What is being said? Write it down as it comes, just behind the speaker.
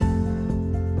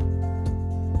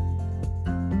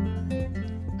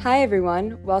Hi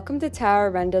everyone, welcome to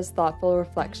Tara Renda's Thoughtful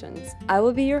Reflections. I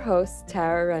will be your host,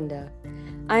 Tara Renda.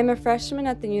 I am a freshman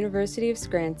at the University of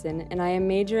Scranton and I am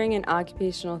majoring in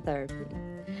occupational therapy.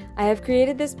 I have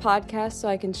created this podcast so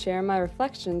I can share my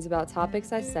reflections about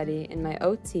topics I study in my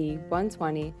OT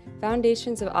 120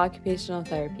 Foundations of Occupational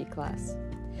Therapy class.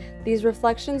 These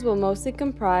reflections will mostly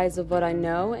comprise of what I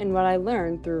know and what I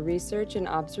learned through research and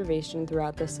observation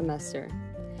throughout the semester.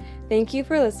 Thank you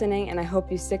for listening, and I hope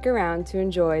you stick around to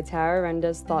enjoy Tara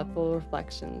Renda's Thoughtful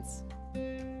Reflections.